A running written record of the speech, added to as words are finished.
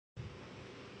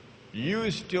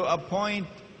used to appoint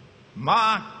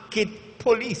market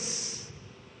police.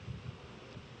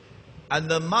 And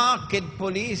the market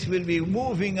police will be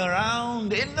moving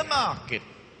around in the market.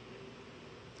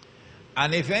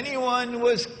 And if anyone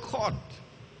was caught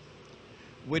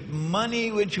with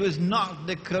money which was not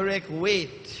the correct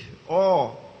weight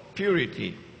or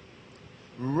purity,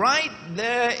 right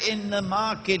there in the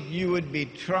market you would be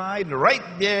tried, right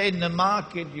there in the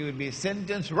market you would be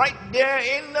sentenced, right there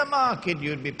in the market you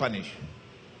would be punished.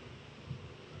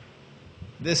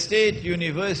 The State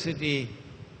University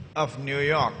of New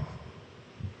York,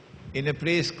 in a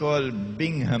place called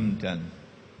Binghamton,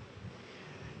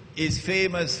 is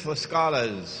famous for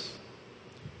scholars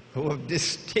who have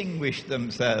distinguished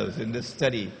themselves in the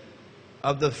study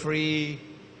of the free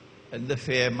and the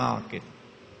fair market.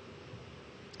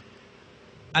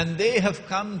 And they have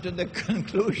come to the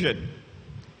conclusion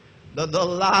that the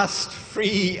last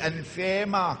free and fair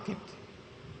market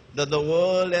that the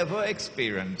world ever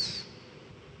experienced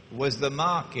was the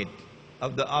market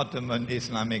of the Ottoman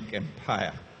Islamic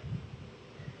Empire.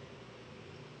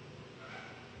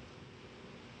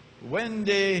 When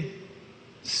the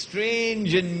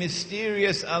strange and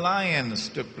mysterious alliance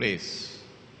took place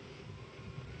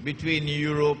between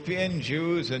European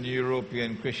Jews and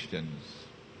European Christians,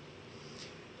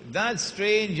 that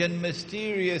strange and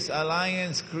mysterious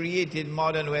alliance created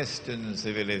modern Western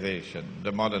civilization,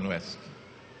 the modern West.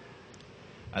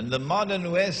 And the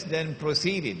modern West then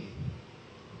proceeded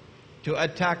to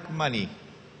attack money,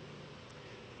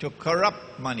 to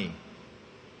corrupt money,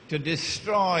 to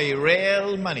destroy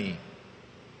real money,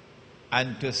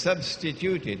 and to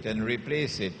substitute it and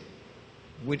replace it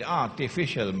with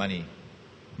artificial money,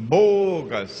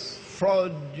 bogus,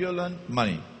 fraudulent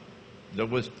money that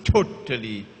was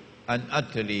totally and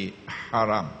utterly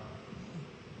haram.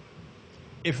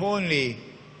 If only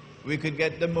we could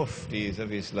get the muftis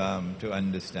of Islam to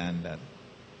understand that.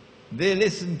 They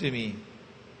listen to me,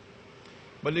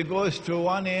 but it goes through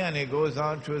one ear and it goes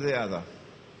out through the other.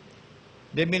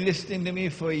 They've been listening to me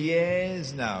for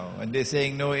years now, and they're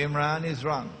saying, no, Imran is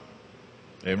wrong.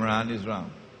 Imran is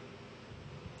wrong.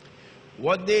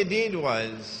 What they did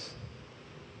was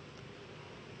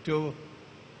to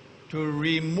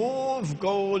remove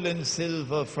gold and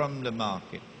silver from the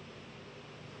market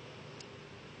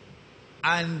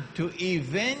and to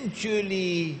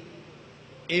eventually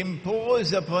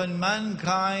impose upon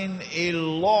mankind a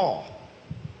law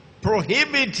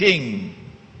prohibiting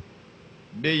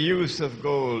the use of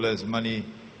gold as money.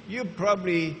 You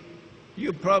probably,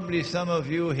 some of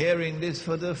you hearing this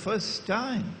for the first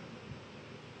time,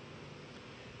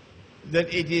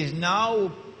 that it is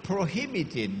now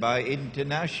prohibited by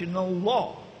international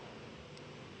law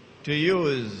to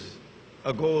use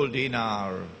a gold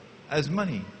dinar as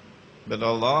money, that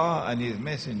Allah and His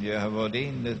Messenger have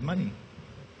ordained as money.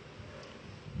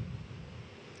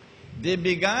 They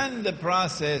began the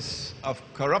process of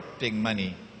corrupting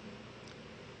money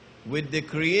with the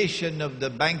creation of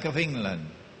the Bank of England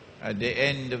at the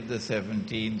end of the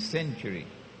 17th century.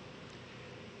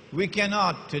 We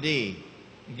cannot today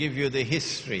give you the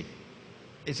history.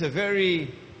 It's a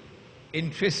very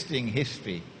interesting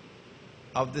history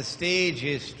of the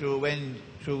stages through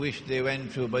which they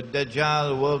went through, but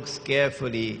Dajjal works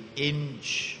carefully,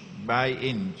 inch by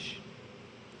inch.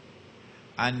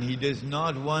 And he does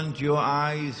not want your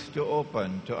eyes to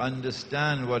open to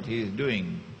understand what he is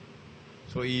doing.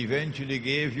 So he eventually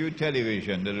gave you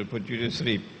television that will put you to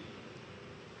sleep.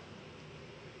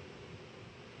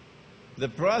 The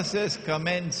process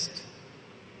commenced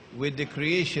with the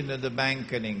creation of the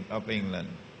Bank of England.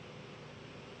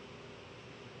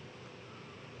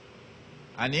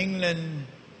 And England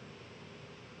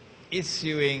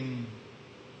issuing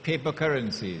paper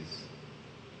currencies.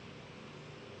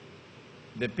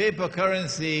 The paper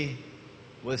currency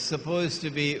was supposed to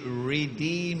be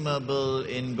redeemable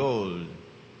in gold.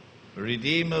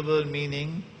 Redeemable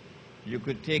meaning you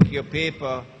could take your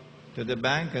paper to the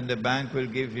bank and the bank will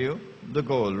give you the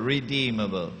gold,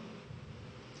 redeemable.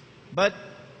 But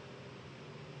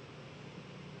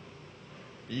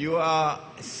you are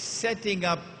setting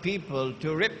up people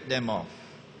to rip them off,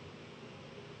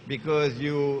 because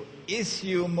you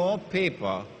issue more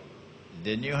paper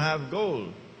than you have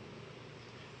gold.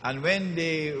 And when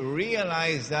they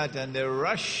realize that and they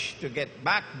rush to get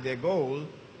back their gold,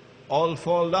 all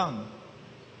fall down.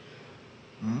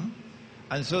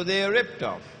 And so they are ripped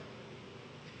off.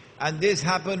 And this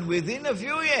happened within a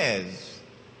few years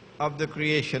of the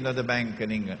creation of the Bank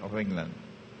of England.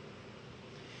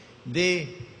 The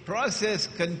process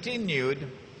continued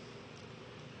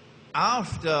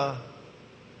after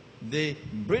the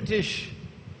British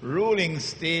ruling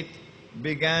state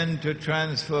began to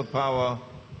transfer power,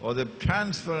 or the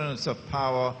transference of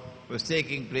power was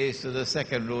taking place to the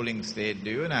second ruling state,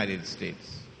 the United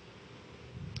States.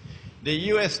 The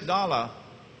US dollar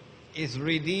is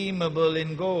redeemable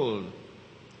in gold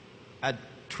at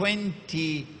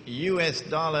 20 US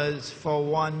dollars for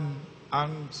 1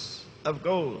 ounce of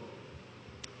gold.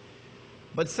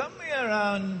 But somewhere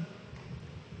around,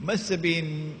 must have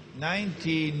been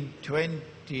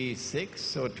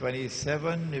 1926 or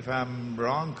 27, if I'm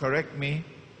wrong, correct me,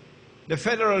 the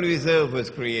Federal Reserve was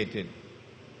created.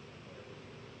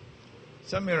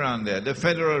 Somewhere around there, the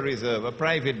Federal Reserve, a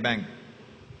private bank,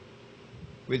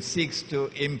 which seeks to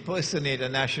impersonate a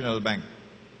national bank,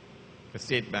 a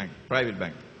state bank, private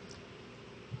bank.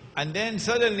 And then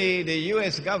suddenly the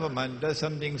US government does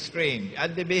something strange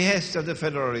at the behest of the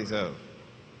Federal Reserve.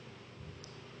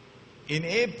 In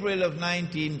April of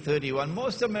 1931,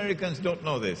 most Americans don't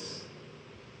know this.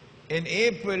 In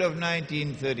April of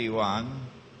 1931,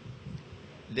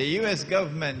 the US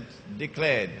government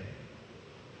declared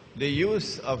the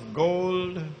use of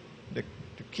gold, to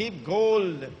keep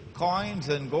gold coins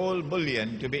and gold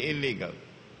bullion to be illegal.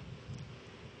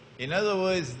 In other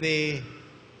words, they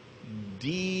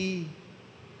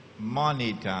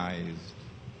demonetized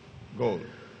gold.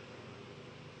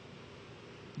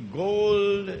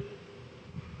 Gold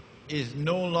is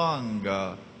no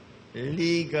longer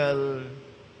legal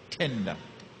tender.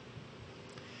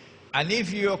 And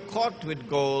if you're caught with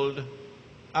gold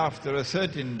after a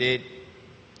certain date,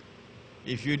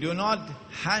 if you do not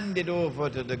hand it over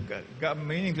to the government,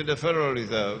 meaning to the Federal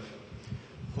Reserve,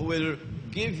 who will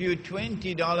give you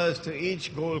 $20 to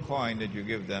each gold coin that you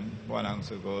give them, 1 ounce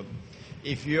of gold.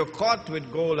 If you're caught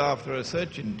with gold after a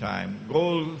certain time,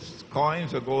 gold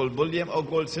coins or gold bullion or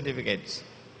gold certificates,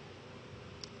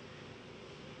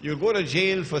 you'll go to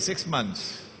jail for 6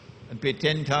 months and pay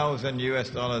 10,000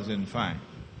 US dollars in fine.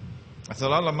 That's a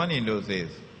lot of money in those days.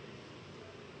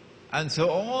 And so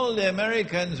all the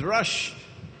Americans rushed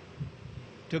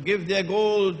to give their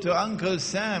gold to Uncle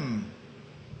Sam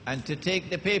and to take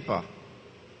the paper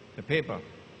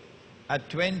at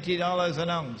 $20 an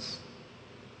ounce.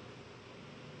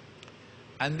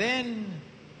 And then,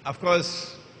 of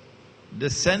course, the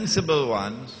sensible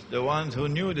ones, the ones who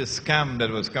knew the scam that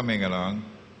was coming along,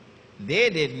 they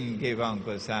didn't give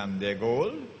Uncle Sam their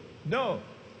gold. No.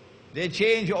 They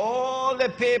changed all the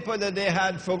paper that they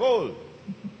had for gold.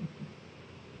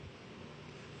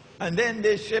 And then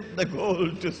they shipped the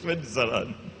gold to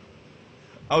Switzerland,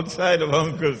 outside of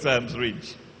Uncle Sam's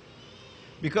reach,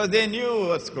 because they knew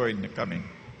what's coming.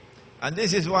 And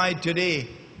this is why today,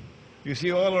 you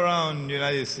see all around the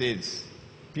United States,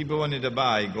 people wanted to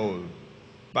buy gold,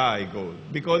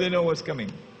 because they know what's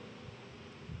coming.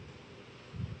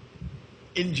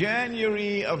 In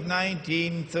January of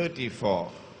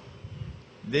 1934,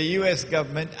 the US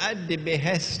government, at the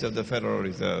behest of the Federal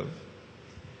Reserve,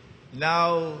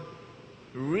 now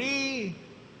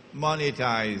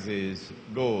remonetizes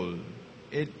gold.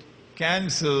 It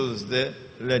cancels the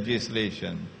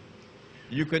legislation.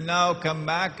 You can now come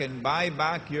back and buy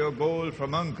back your gold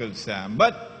from Uncle Sam.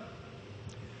 But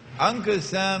Uncle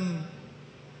Sam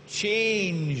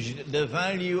changed the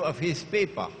value of his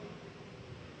paper.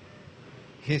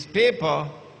 His paper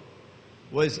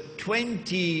was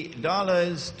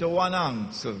 $20 to 1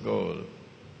 ounce of gold.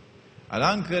 And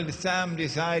Uncle Sam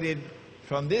decided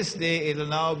from this day it'll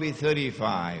now be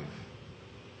 35.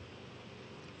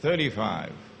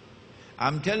 35.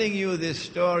 I'm telling you this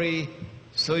story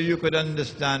so you could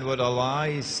understand what Allah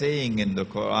is saying in the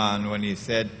Quran when He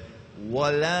said,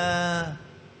 وَلَا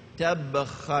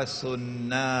تَبْخَسُوا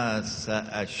النَّاسَ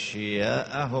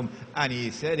أَشْيَاءَهُمْ. And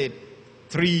He said it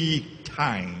 3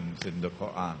 times in the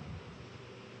Quran.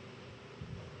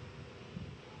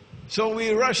 So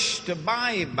we rushed to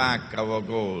buy back our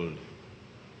gold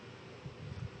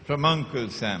from Uncle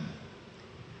Sam.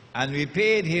 And we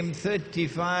paid him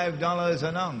 $35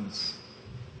 an ounce.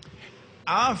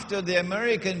 After the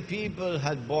American people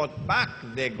had bought back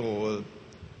their gold,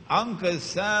 Uncle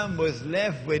Sam was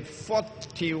left with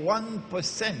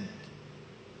 41%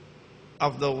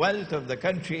 of the wealth of the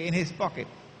country in his pocket.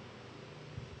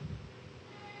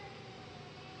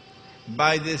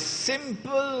 By the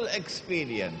simple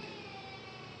expedient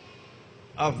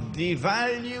of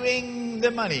devaluing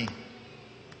the money,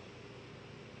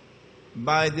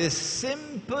 by the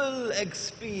simple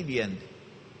expedient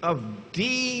of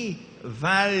devaluing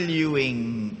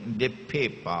the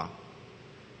paper,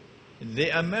 the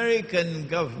American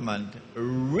government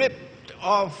ripped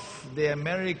off the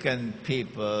American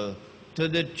people to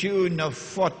the tune of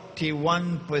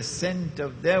 41%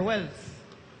 of their wealth.